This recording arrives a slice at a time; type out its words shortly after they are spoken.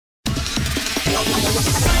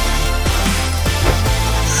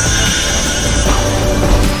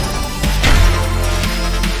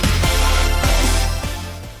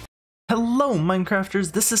Hello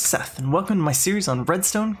Minecrafters, this is Seth, and welcome to my series on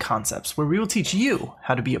Redstone Concepts, where we will teach you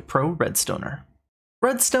how to be a pro redstoner.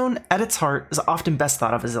 Redstone, at its heart, is often best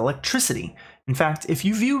thought of as electricity. In fact, if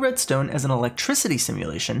you view redstone as an electricity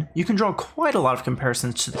simulation, you can draw quite a lot of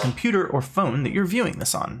comparisons to the computer or phone that you're viewing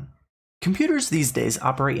this on. Computers these days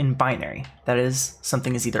operate in binary, that is,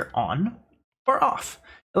 something is either on or off.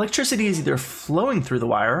 Electricity is either flowing through the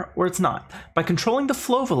wire or it's not. By controlling the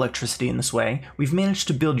flow of electricity in this way, we've managed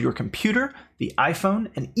to build your computer, the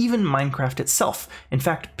iPhone, and even Minecraft itself. In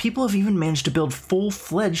fact, people have even managed to build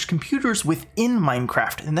full-fledged computers within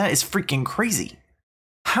Minecraft, and that is freaking crazy.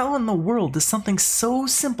 How in the world does something so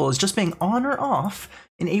simple as just being on or off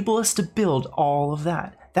enable us to build all of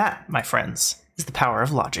that? That, my friends, is the power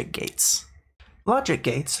of logic gates. Logic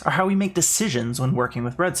gates are how we make decisions when working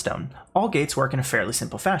with redstone. All gates work in a fairly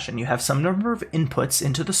simple fashion. You have some number of inputs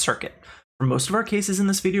into the circuit. For most of our cases in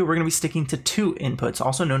this video, we're going to be sticking to 2 inputs,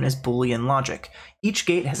 also known as Boolean logic. Each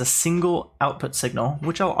gate has a single output signal,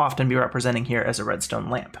 which I'll often be representing here as a redstone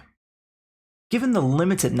lamp. Given the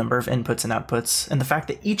limited number of inputs and outputs, and the fact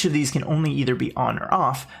that each of these can only either be on or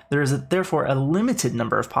off, there is therefore a limited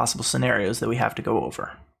number of possible scenarios that we have to go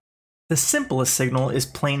over. The simplest signal is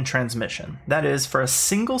plain transmission. That is, for a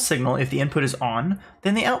single signal, if the input is on,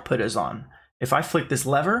 then the output is on. If I flick this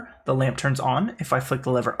lever, the lamp turns on. If I flick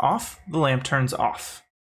the lever off, the lamp turns off.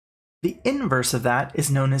 The inverse of that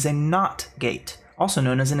is known as a NOT gate, also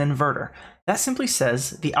known as an inverter. That simply says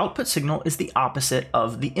the output signal is the opposite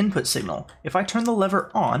of the input signal. If I turn the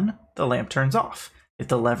lever on, the lamp turns off. If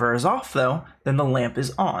the lever is off, though, then the lamp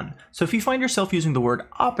is on. So if you find yourself using the word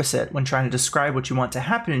opposite when trying to describe what you want to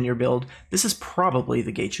happen in your build, this is probably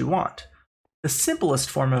the gate you want. The simplest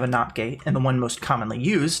form of a NOT gate, and the one most commonly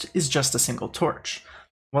used, is just a single torch.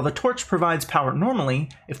 While the torch provides power normally,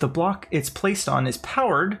 if the block it's placed on is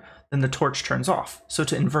powered, then the torch turns off. So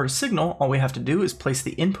to invert a signal, all we have to do is place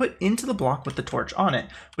the input into the block with the torch on it,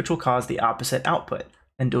 which will cause the opposite output.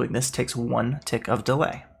 And doing this takes 1 tick of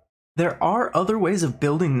delay. There are other ways of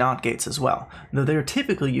building NOT gates as well, though they are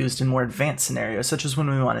typically used in more advanced scenarios, such as when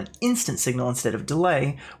we want an instant signal instead of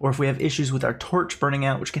delay, or if we have issues with our torch burning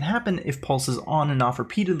out, which can happen if pulses on and off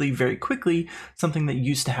repeatedly very quickly, something that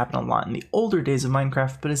used to happen a lot in the older days of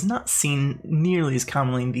Minecraft, but is not seen nearly as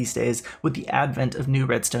commonly these days with the advent of new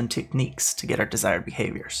redstone techniques to get our desired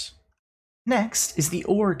behaviors. Next is the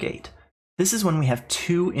OR gate. This is when we have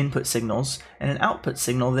 2 input signals and an output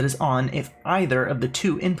signal that is on if either of the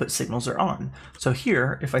 2 input signals are on. So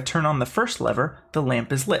here, if I turn on the first lever, the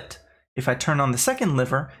lamp is lit. If I turn on the second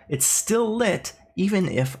lever, it's still lit even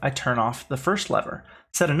if I turn off the first lever.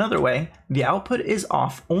 Said another way, the output is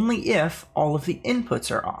off only if all of the inputs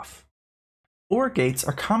are off. OR gates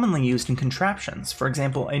are commonly used in contraptions, for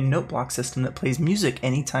example a note block system that plays music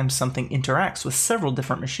anytime something interacts with several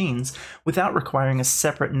different machines without requiring a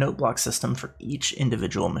separate note block system for each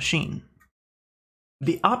individual machine.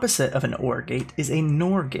 The opposite of an OR gate is a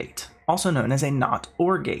NOR gate, also known as a NOT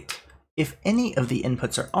OR gate. If any of the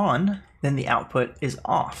inputs are on, then the output is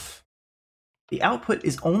off. The output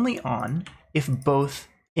is only on if both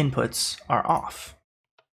inputs are off.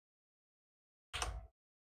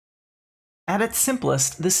 At its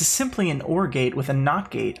simplest, this is simply an OR gate with a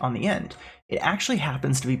NOT gate on the end. It actually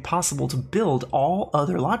happens to be possible to build all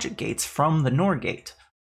other logic gates from the NOR gate.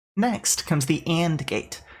 Next comes the AND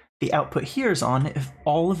gate. The output here is on if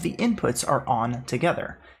all of the inputs are on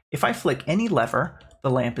together. If I flick any lever, the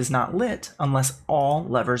lamp is not lit unless all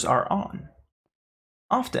levers are on.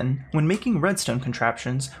 Often, when making redstone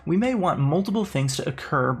contraptions, we may want multiple things to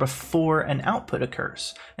occur before an output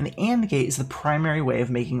occurs, and the AND gate is the primary way of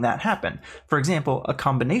making that happen. For example, a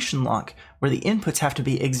combination lock where the inputs have to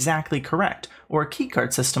be exactly correct, or a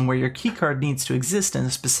keycard system where your keycard needs to exist in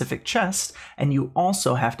a specific chest, and you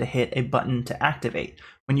also have to hit a button to activate.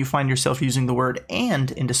 When you find yourself using the word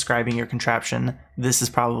AND in describing your contraption, this is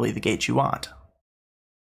probably the gate you want.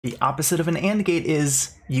 The opposite of an AND gate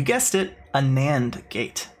is, you guessed it, a NAND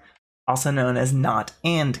gate, also known as NOT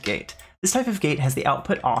AND gate. This type of gate has the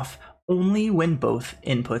output off only when both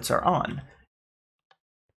inputs are on.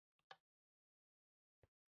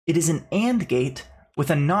 It is an AND gate with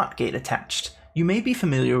a NOT gate attached. You may be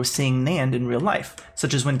familiar with seeing NAND in real life,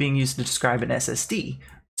 such as when being used to describe an SSD,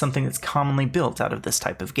 something that's commonly built out of this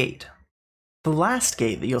type of gate. The last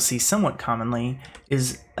gate that you'll see somewhat commonly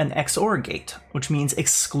is an XOR gate, which means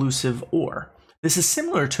exclusive OR. This is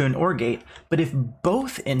similar to an OR gate, but if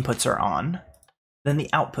both inputs are on, then the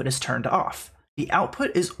output is turned off. The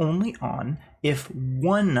output is only on if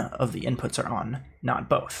one of the inputs are on, not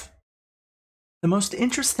both. The most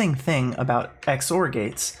interesting thing about XOR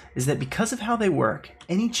gates is that because of how they work,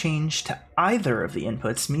 any change to either of the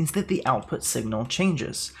inputs means that the output signal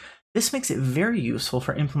changes. This makes it very useful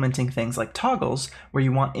for implementing things like toggles, where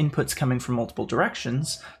you want inputs coming from multiple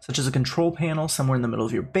directions, such as a control panel somewhere in the middle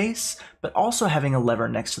of your base, but also having a lever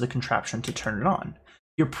next to the contraption to turn it on.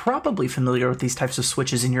 You're probably familiar with these types of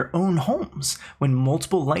switches in your own homes, when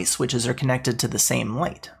multiple light switches are connected to the same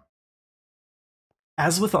light.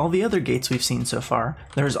 As with all the other gates we've seen so far,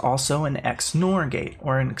 there is also an XNOR gate,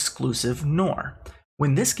 or an exclusive NOR.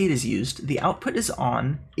 When this gate is used, the output is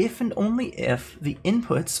on if and only if the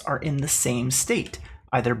inputs are in the same state,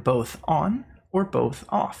 either both on or both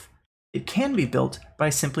off. It can be built by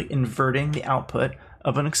simply inverting the output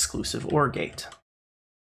of an exclusive OR gate.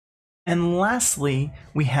 And lastly,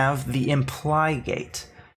 we have the imply gate.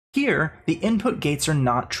 Here, the input gates are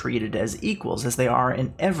not treated as equals as they are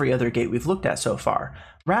in every other gate we've looked at so far.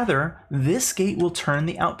 Rather, this gate will turn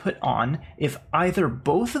the output on if either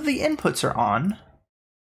both of the inputs are on,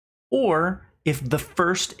 or if the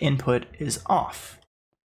first input is off.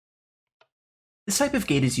 This type of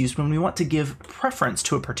gate is used when we want to give preference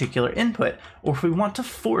to a particular input, or if we want to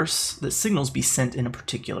force that signals be sent in a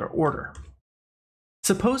particular order.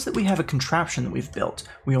 Suppose that we have a contraption that we've built.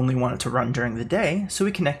 We only want it to run during the day, so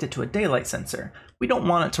we connect it to a daylight sensor. We don't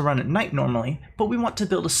want it to run at night normally, but we want to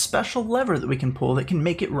build a special lever that we can pull that can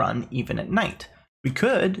make it run even at night. We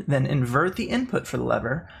could then invert the input for the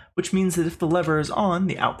lever, which means that if the lever is on,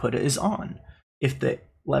 the output is on. If the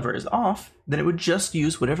lever is off, then it would just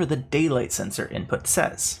use whatever the daylight sensor input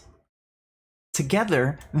says.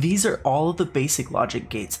 Together, these are all of the basic logic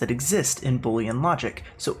gates that exist in Boolean logic,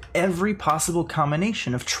 so every possible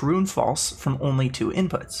combination of true and false from only two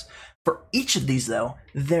inputs. For each of these, though,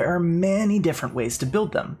 there are many different ways to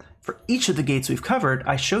build them. For each of the gates we've covered,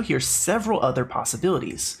 I show here several other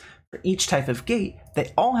possibilities. For each type of gate,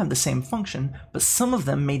 they all have the same function, but some of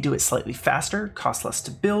them may do it slightly faster, cost less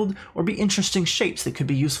to build, or be interesting shapes that could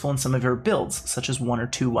be useful in some of your builds, such as 1 or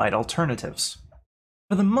 2 wide alternatives.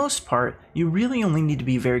 For the most part, you really only need to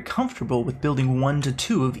be very comfortable with building 1 to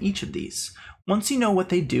 2 of each of these. Once you know what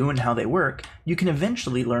they do and how they work, you can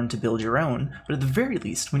eventually learn to build your own, but at the very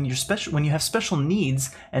least, when you have special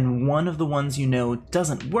needs and one of the ones you know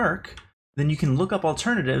doesn't work, then you can look up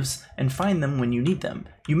alternatives and find them when you need them.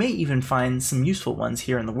 You may even find some useful ones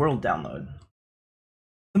here in the world download.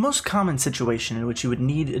 The most common situation in which you would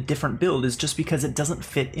need a different build is just because it doesn't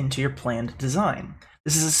fit into your planned design.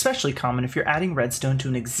 This is especially common if you're adding Redstone to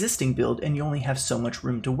an existing build and you only have so much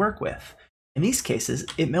room to work with. In these cases,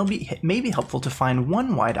 it may be helpful to find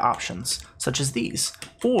one wide options, such as these,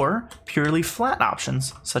 or purely flat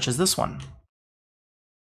options, such as this one.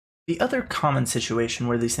 The other common situation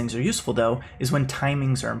where these things are useful, though, is when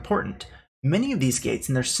timings are important. Many of these gates,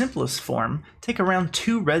 in their simplest form, take around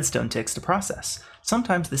 2 redstone ticks to process.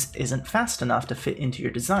 Sometimes this isn't fast enough to fit into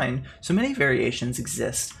your design, so many variations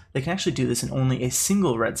exist that can actually do this in only a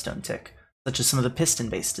single redstone tick, such as some of the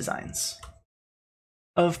piston-based designs.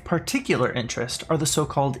 Of particular interest are the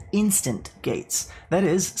so-called instant gates. That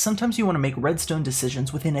is, sometimes you want to make redstone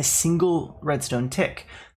decisions within a single redstone tick.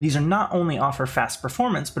 These are not only offer fast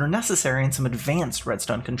performance, but are necessary in some advanced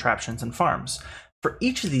redstone contraptions and farms. For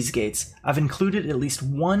each of these gates, I've included at least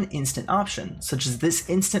one instant option, such as this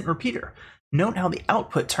instant repeater. Note how the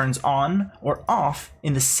output turns on or off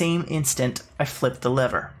in the same instant I flip the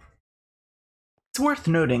lever. It's worth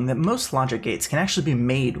noting that most logic gates can actually be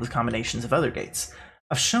made with combinations of other gates.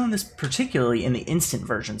 I've shown this particularly in the instant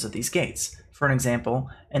versions of these gates. For an example,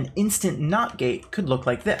 an instant NOT gate could look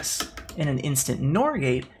like this, and an instant NOR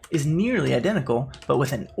gate is nearly identical, but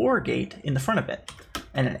with an OR gate in the front of it.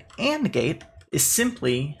 And an AND gate is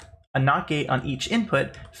simply a NOT gate on each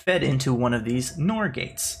input fed into one of these NOR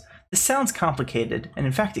gates. This sounds complicated, and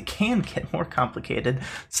in fact it can get more complicated,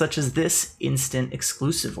 such as this instant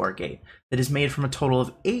exclusive OR gate that is made from a total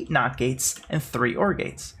of 8 NOT gates and 3 OR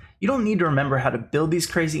gates. You don't need to remember how to build these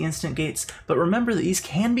crazy instant gates, but remember that these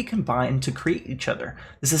can be combined to create each other.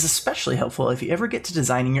 This is especially helpful if you ever get to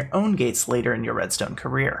designing your own gates later in your Redstone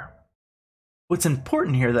career. What's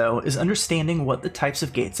important here, though, is understanding what the types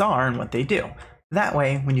of gates are and what they do. That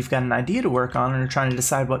way, when you've got an idea to work on and are trying to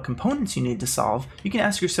decide what components you need to solve, you can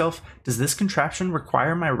ask yourself, does this contraption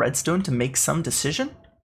require my Redstone to make some decision?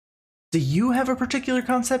 Do you have a particular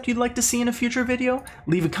concept you'd like to see in a future video?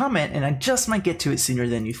 Leave a comment and I just might get to it sooner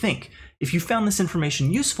than you think. If you found this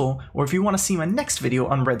information useful, or if you want to see my next video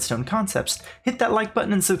on Redstone Concepts, hit that like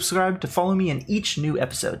button and subscribe to follow me in each new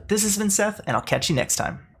episode. This has been Seth, and I'll catch you next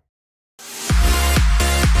time.